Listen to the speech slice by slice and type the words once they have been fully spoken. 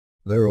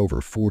There are over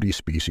 40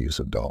 species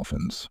of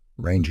dolphins,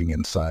 ranging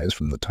in size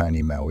from the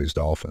tiny Maui's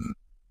dolphin,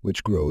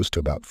 which grows to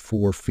about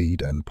 4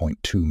 feet and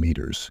 0.2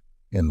 meters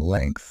in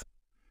length,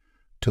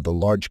 to the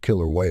large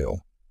killer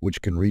whale,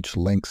 which can reach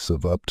lengths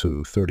of up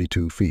to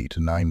 32 feet,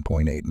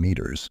 9.8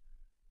 meters.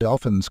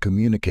 Dolphins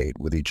communicate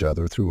with each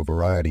other through a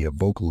variety of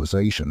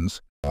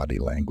vocalizations, body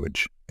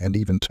language, and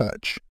even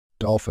touch.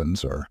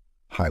 Dolphins are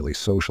highly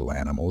social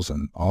animals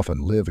and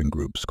often live in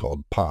groups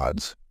called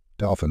pods.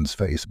 Dolphins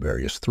face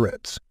various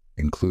threats,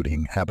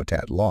 including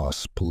habitat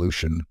loss,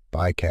 pollution,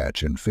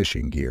 bycatch and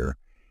fishing gear,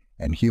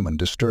 and human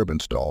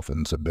disturbance.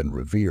 Dolphins have been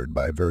revered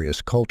by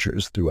various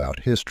cultures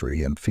throughout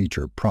history and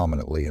feature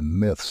prominently in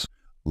myths,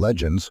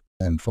 legends,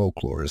 and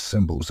folklore as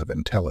symbols of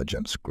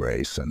intelligence,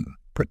 grace, and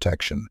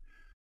protection.